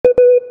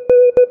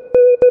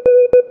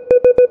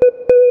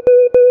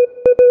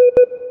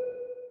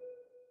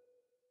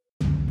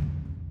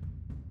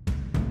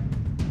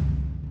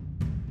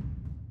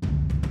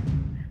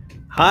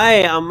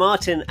Hi, I'm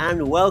Martin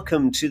and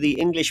welcome to the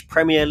English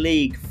Premier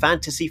League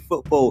Fantasy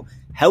Football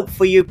Help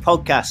For You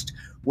podcast,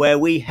 where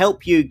we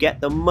help you get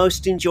the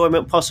most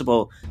enjoyment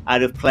possible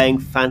out of playing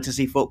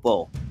fantasy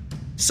football.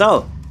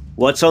 So,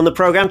 what's on the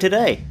programme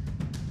today?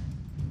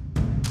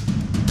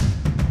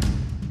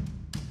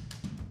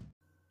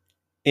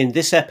 In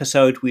this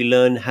episode, we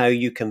learn how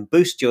you can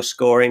boost your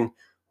scoring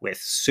with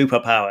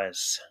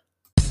Superpowers.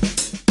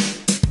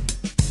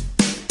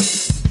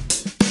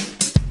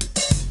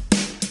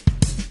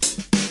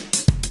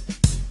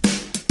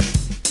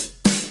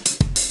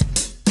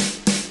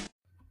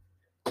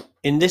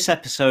 In this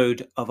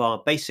episode of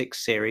our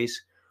Basics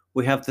series,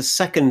 we have the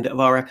second of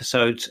our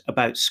episodes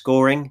about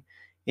scoring,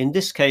 in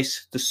this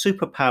case, the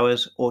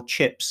superpowers or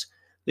chips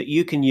that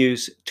you can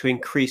use to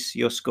increase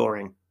your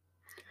scoring.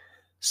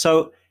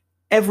 So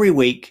every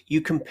week you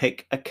can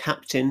pick a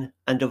captain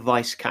and a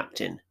vice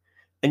captain,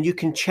 and you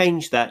can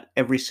change that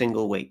every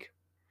single week.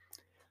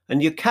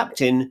 And your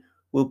captain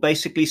will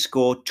basically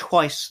score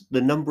twice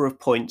the number of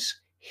points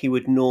he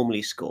would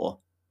normally score.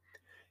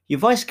 Your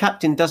vice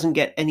captain doesn't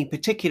get any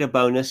particular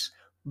bonus,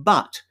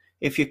 but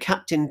if your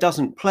captain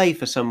doesn't play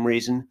for some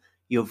reason,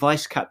 your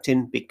vice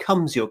captain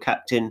becomes your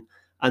captain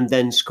and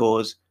then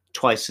scores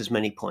twice as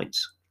many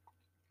points.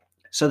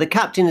 So the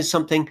captain is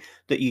something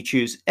that you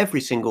choose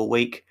every single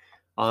week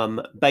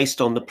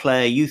based on the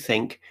player you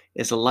think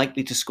is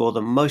likely to score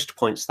the most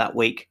points that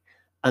week,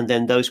 and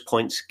then those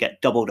points get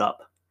doubled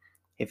up.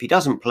 If he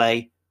doesn't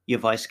play, your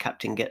vice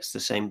captain gets the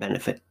same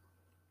benefit.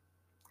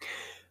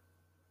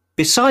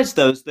 Besides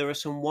those, there are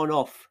some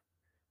one-off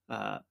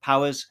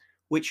powers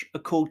which are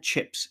called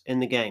chips in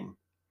the game.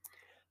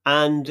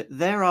 And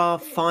there are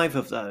 5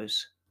 of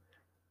those.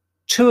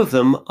 2 of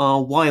them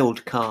are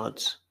wild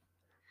cards.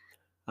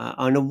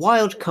 And a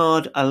wild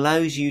card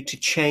allows you to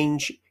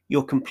change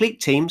your complete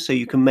team, so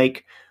you can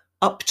make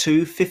up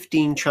to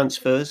 15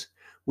 transfers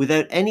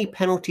without any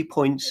penalty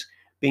points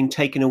being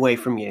taken away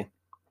from you.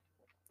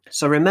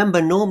 So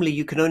remember, normally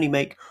you can only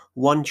make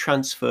 1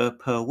 transfer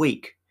per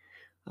week.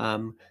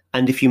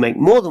 And if you make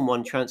more than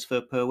 1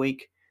 transfer per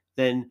week,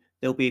 then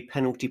there'll be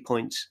penalty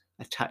points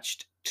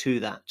attached to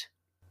that.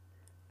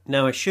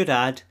 Now, I should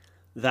add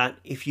that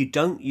if you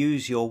don't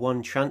use your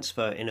 1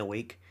 transfer in a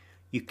week,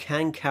 you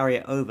can carry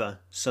it over.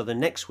 So the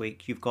next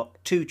week you've got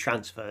 2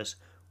 transfers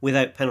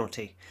without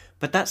penalty.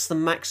 But that's the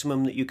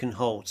maximum that you can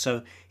hold.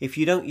 So if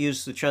you don't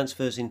use the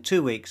transfers in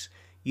 2 weeks,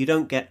 you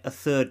don't get a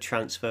 3rd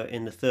transfer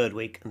in the 3rd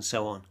week and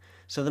so on.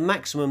 So the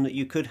maximum that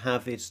you could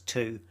have is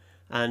 2.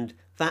 And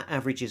that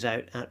averages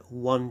out at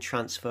 1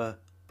 transfer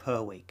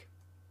per week.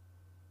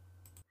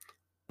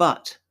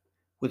 But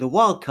with a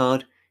wild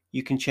card,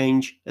 you can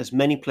change as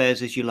many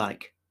players as you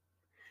like.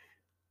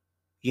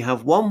 You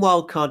have 1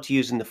 wild card to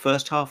use in the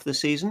first half of the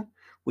season,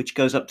 which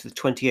goes up to the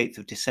 28th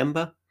of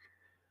December,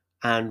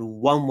 and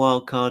 1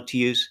 wild card to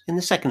use in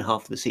the second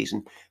half of the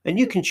season. And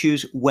you can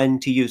choose when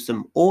to use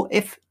them or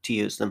if to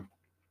use them.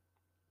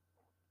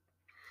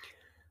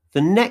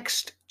 The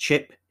next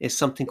chip is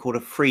something called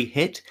a free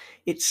hit.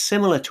 It's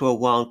similar to a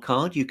wild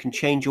card. You can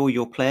change all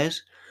your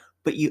players,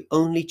 but you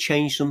only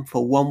change them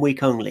for 1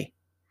 week only.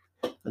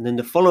 And then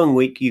the following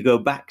week, you go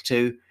back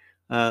to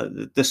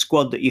the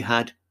squad that you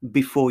had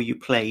before you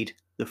played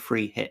the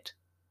free hit.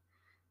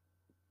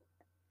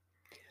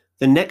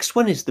 The next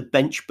one is the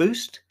bench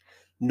boost.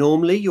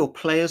 Normally, your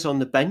players on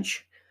the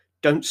bench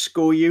don't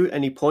score you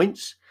any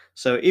points.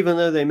 So even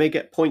though they may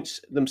get points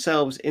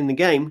themselves in the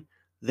game,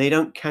 they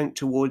don't count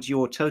towards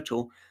your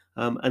total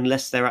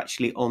unless they're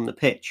actually on the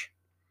pitch.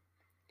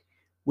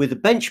 With a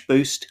bench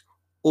boost,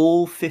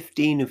 all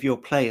 15 of your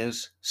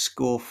players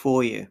score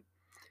for you.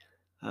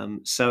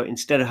 So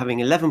instead of having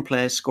 11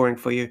 players scoring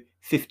for you,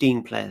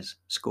 15 players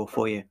score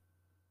for you.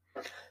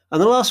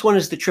 And the last one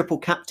is the triple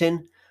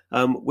captain,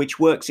 which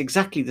works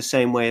exactly the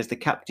same way as the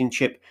captain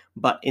chip,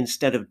 but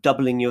instead of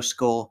doubling your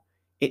score,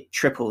 it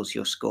triples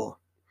your score.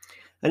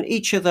 And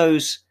each of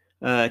those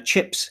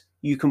chips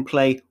you can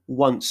play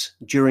once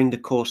during the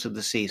course of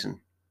the season.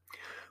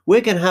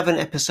 We're going to have an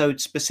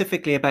episode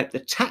specifically about the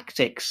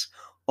tactics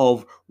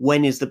of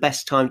when is the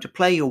best time to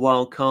play your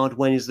wild card,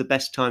 when is the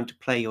best time to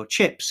play your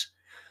chips.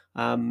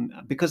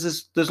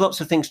 Because there's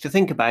lots of things to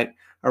think about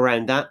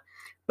around that.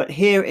 But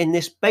here in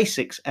this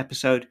basics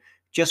episode,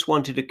 just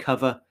wanted to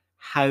cover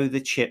how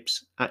the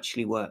chips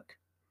actually work.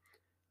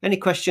 Any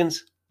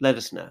questions? Let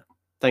us know.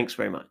 Thanks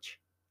very much.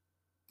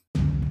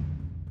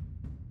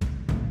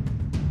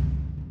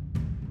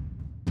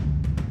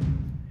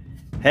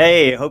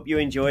 Hey, hope you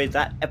enjoyed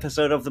that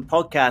episode of the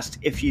podcast.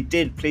 If you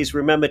did, please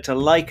remember to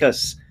like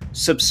us,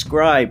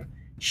 subscribe,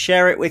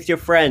 share it with your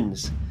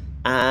friends,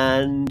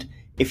 and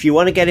if you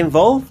want to get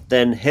involved,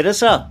 then hit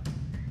us up.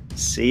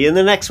 See you in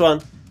the next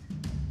one.